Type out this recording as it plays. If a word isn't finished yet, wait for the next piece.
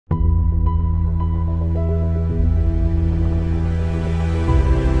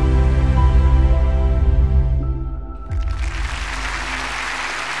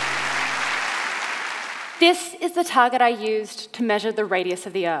This is the target I used to measure the radius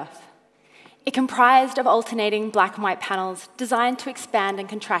of the Earth. It comprised of alternating black and white panels designed to expand and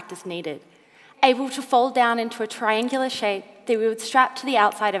contract as needed, able to fold down into a triangular shape that we would strap to the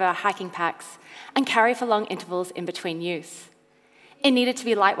outside of our hiking packs and carry for long intervals in between use. It needed to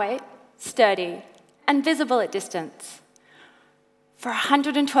be lightweight, sturdy, and visible at distance. For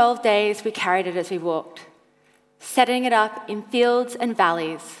 112 days, we carried it as we walked, setting it up in fields and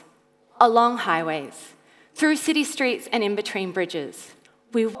valleys, along highways, through city streets and in between bridges.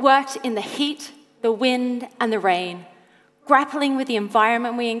 We worked in the heat, the wind, and the rain, grappling with the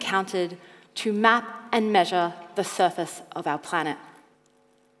environment we encountered to map and measure the surface of our planet.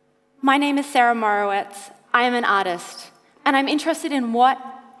 My name is Sara Morawetz. I am an artist, and I'm interested in what,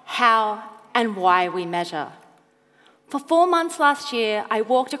 how, and why we measure. For 4 months last year, I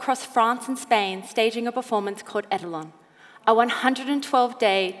walked across France and Spain staging a performance called ÉTALON, a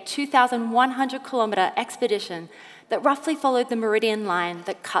 112-day, 2,100-kilometre expedition that roughly followed the meridian line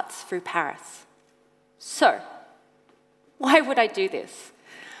that cuts through Paris. So, why would I do this?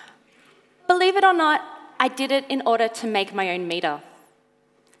 Believe it or not, I did it in order to make my own metre.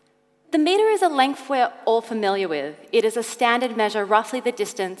 The metre is a length we're all familiar with. It is a standard measure, roughly the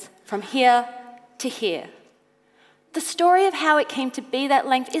distance from here to here. The story of how it came to be that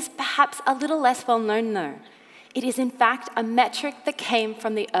length is perhaps a little less well known though. It is in fact a metric that came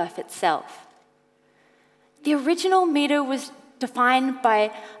from the Earth itself. The original metre was defined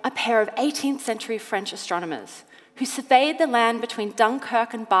by a pair of 18th century French astronomers who surveyed the land between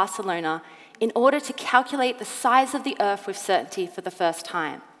Dunkirk and Barcelona in order to calculate the size of the Earth with certainty for the first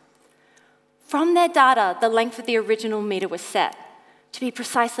time. From their data, the length of the original metre was set to be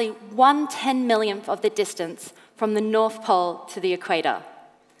precisely 1/10,000,000th of the distance from the North Pole to the equator.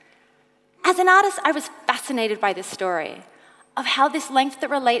 As an artist, I was fascinated by this story of how this length that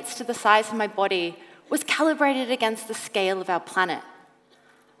relates to the size of my body was calibrated against the scale of our planet.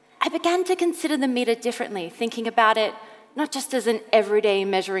 I began to consider the metre differently, thinking about it not just as an everyday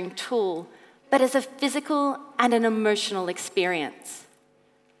measuring tool, but as a physical and an emotional experience.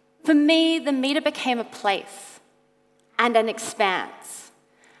 For me, the metre became a place and an expanse.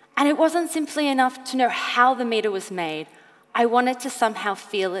 And it wasn't simply enough to know how the metre was made. I wanted to somehow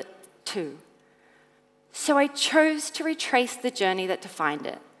feel it too. So I chose to retrace the journey that defined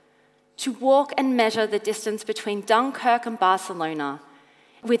it, to walk and measure the distance between Dunkirk and Barcelona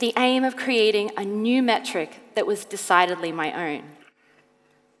with the aim of creating a new metric that was decidedly my own.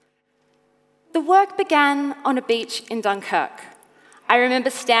 The work began on a beach in Dunkirk. I remember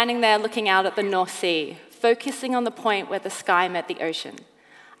standing there looking out at the North Sea, focusing on the point where the sky met the ocean.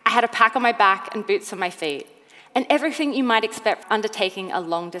 I had a pack on my back and boots on my feet, and everything you might expect undertaking a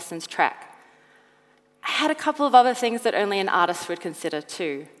long-distance trek. I had a couple of other things that only an artist would consider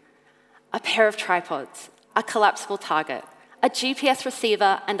too. A pair of tripods, a collapsible target, a GPS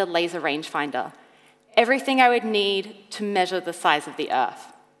receiver, and a laser rangefinder. Everything I would need to measure the size of the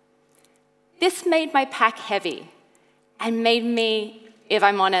Earth. This made my pack heavy and made me, if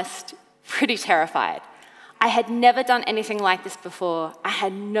I'm honest, pretty terrified. I had never done anything like this before. I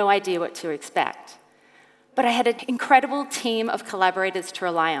had no idea what to expect. But I had an incredible team of collaborators to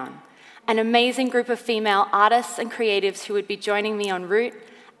rely on, an amazing group of female artists and creatives who would be joining me en route,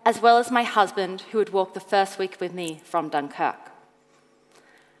 as well as my husband, who would walk the first week with me from Dunkirk.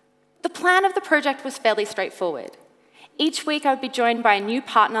 The plan of the project was fairly straightforward. Each week I would be joined by a new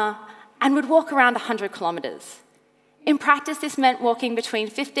partner and would walk around 100 kilometres. In practice, this meant walking between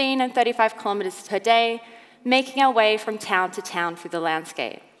 15 and 35 kilometres per day, making our way from town to town through the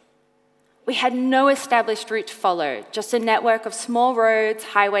landscape. We had no established route to follow, just a network of small roads,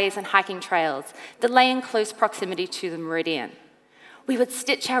 highways, and hiking trails that lay in close proximity to the meridian. We would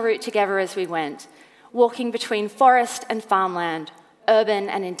stitch our route together as we went, walking between forest and farmland, urban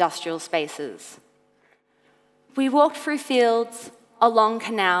and industrial spaces. We walked through fields, along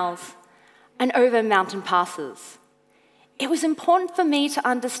canals, and over mountain passes. It was important for me to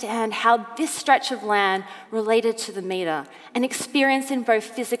understand how this stretch of land related to the metre and experienced in both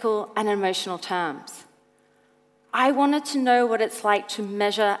physical and emotional terms. I wanted to know what it's like to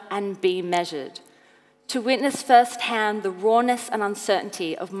measure and be measured, to witness firsthand the rawness and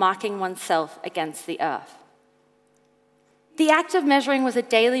uncertainty of marking oneself against the Earth. The act of measuring was a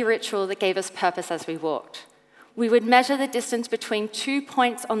daily ritual that gave us purpose as we walked. We would measure the distance between 2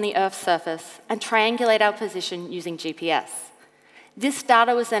 points on the Earth's surface and triangulate our position using GPS. This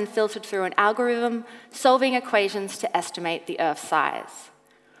data was then filtered through an algorithm, solving equations to estimate the Earth's size.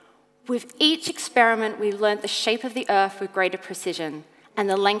 With each experiment, we learned the shape of the Earth with greater precision, and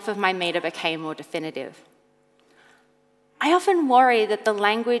the length of my metre became more definitive. I often worry that the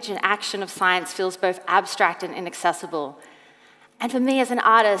language and action of science feels both abstract and inaccessible. And for me as an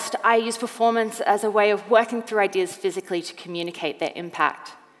artist, I use performance as a way of working through ideas physically to communicate their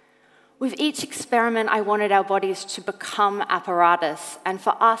impact. With each experiment, I wanted our bodies to become apparatus and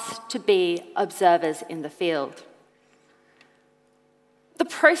for us to be observers in the field. The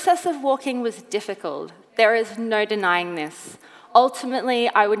process of walking was difficult. There is no denying this. Ultimately,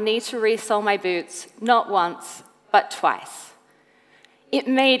 I would need to resole my boots, not once, but twice. It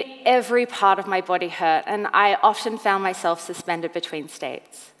made every part of my body hurt, and I often found myself suspended between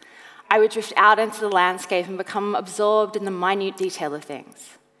states. I would drift out into the landscape and become absorbed in the minute detail of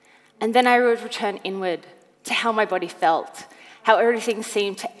things. And then I would return inward to how my body felt, how everything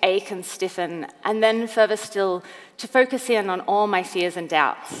seemed to ache and stiffen, and then further still, to focus in on all my fears and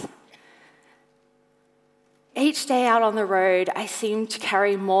doubts. Each day out on the road, I seemed to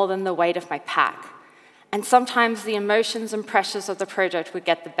carry more than the weight of my pack, and sometimes the emotions and pressures of the project would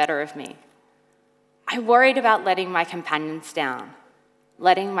get the better of me. I worried about letting my companions down,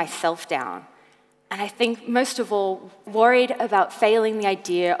 letting myself down, and I think most of all, worried about failing the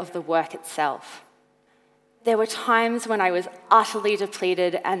idea of the work itself. There were times when I was utterly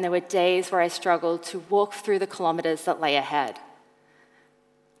depleted, and there were days where I struggled to walk through the kilometers that lay ahead.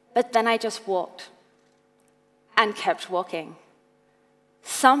 But then I just walked and kept walking.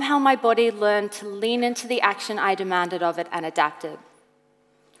 Somehow my body learned to lean into the action I demanded of it and adapted.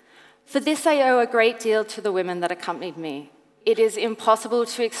 For this, I owe a great deal to the women that accompanied me. It is impossible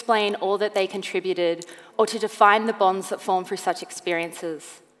to explain all that they contributed or to define the bonds that form through such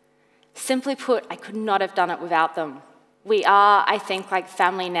experiences. Simply put, I could not have done it without them. We are, I think, like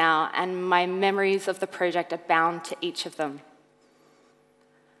family now, and my memories of the project are bound to each of them.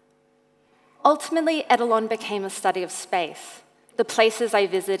 Ultimately, ÉTALON became a study of space, the places I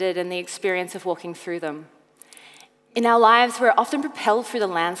visited and the experience of walking through them. In our lives, we're often propelled through the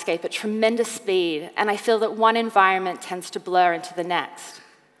landscape at tremendous speed, and I feel that one environment tends to blur into the next.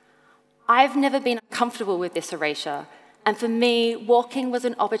 I've never been comfortable with this erasure, and for me, walking was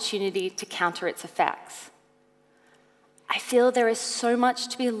an opportunity to counter its effects. I feel there is so much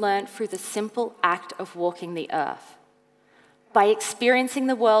to be learned through the simple act of walking the earth. By experiencing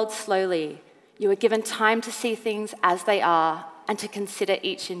the world slowly, you are given time to see things as they are and to consider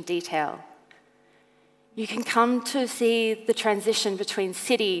each in detail. You can come to see the transition between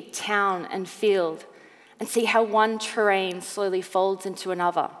city, town, and field, and see how one terrain slowly folds into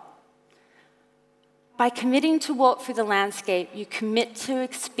another. By committing to walk through the landscape, you commit to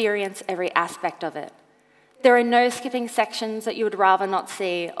experience every aspect of it. There are no skipping sections that you would rather not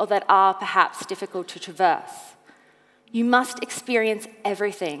see or that are perhaps difficult to traverse. You must experience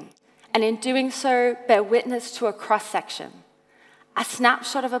everything, and in doing so, bear witness to a cross-section, a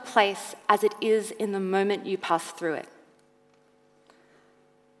snapshot of a place as it is in the moment you pass through it.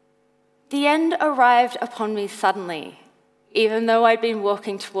 The end arrived upon me suddenly, even though I'd been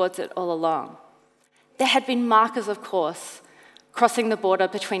walking towards it all along. There had been markers, of course, crossing the border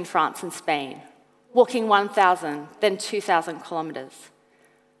between France and Spain, walking 1,000, then 2,000 kilometers.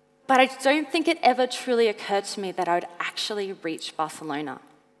 But I don't think it ever truly occurred to me that I would actually reach Barcelona.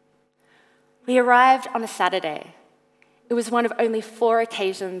 We arrived on a Saturday. It was one of only 4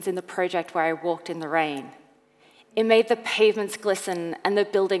 occasions in the project where I walked in the rain. It made the pavements glisten and the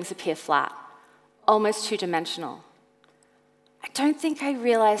buildings appear flat, almost two-dimensional. I don't think I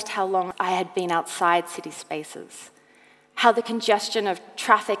realized how long I had been outside city spaces, how the congestion of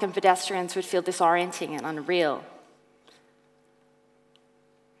traffic and pedestrians would feel disorienting and unreal.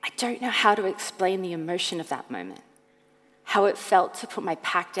 I don't know how to explain the emotion of that moment, how it felt to put my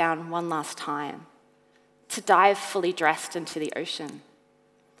pack down one last time, to dive fully dressed into the ocean.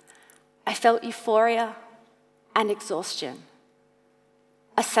 I felt euphoria and exhaustion,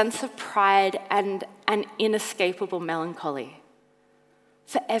 a sense of pride and an inescapable melancholy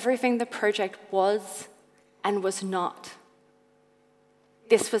for everything the project was and was not.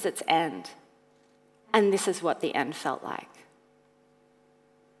 This was its end, and this is what the end felt like.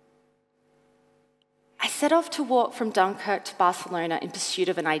 I set off to walk from Dunkirk to Barcelona in pursuit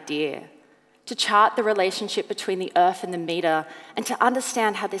of an idea, to chart the relationship between the earth and the metre, and to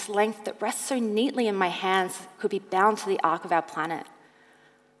understand how this length that rests so neatly in my hands could be bound to the arc of our planet.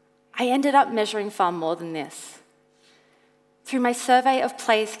 I ended up measuring far more than this. Through my survey of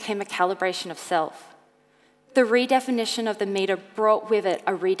place came a calibration of self. The redefinition of the metre brought with it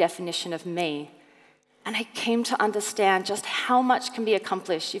a redefinition of me, and I came to understand just how much can be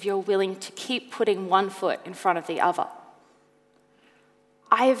accomplished if you're willing to keep putting one foot in front of the other.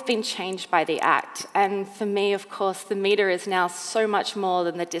 I have been changed by the act, and for me, of course, the metre is now so much more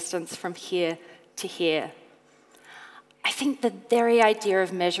than the distance from here to here. I think the very idea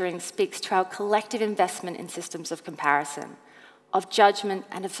of measuring speaks to our collective investment in systems of comparison, of judgment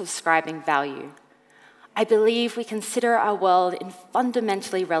and of subscribing value. I believe we consider our world in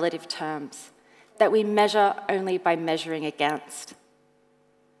fundamentally relative terms, that we measure only by measuring against.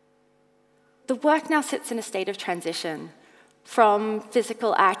 The work now sits in a state of transition. From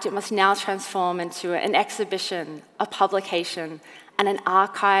physical act, it must now transform into an exhibition, a publication, and an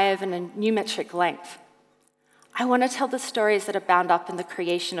archive and a new metric length. I want to tell the stories that are bound up in the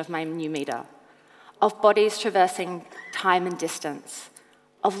creation of my new metre, of bodies traversing time and distance,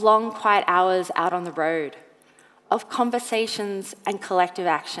 of long, quiet hours out on the road, of conversations and collective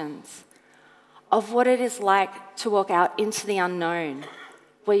actions, of what it is like to walk out into the unknown,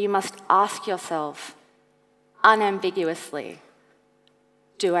 where you must ask yourself, unambiguously,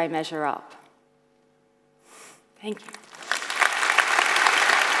 do I measure up? Thank you.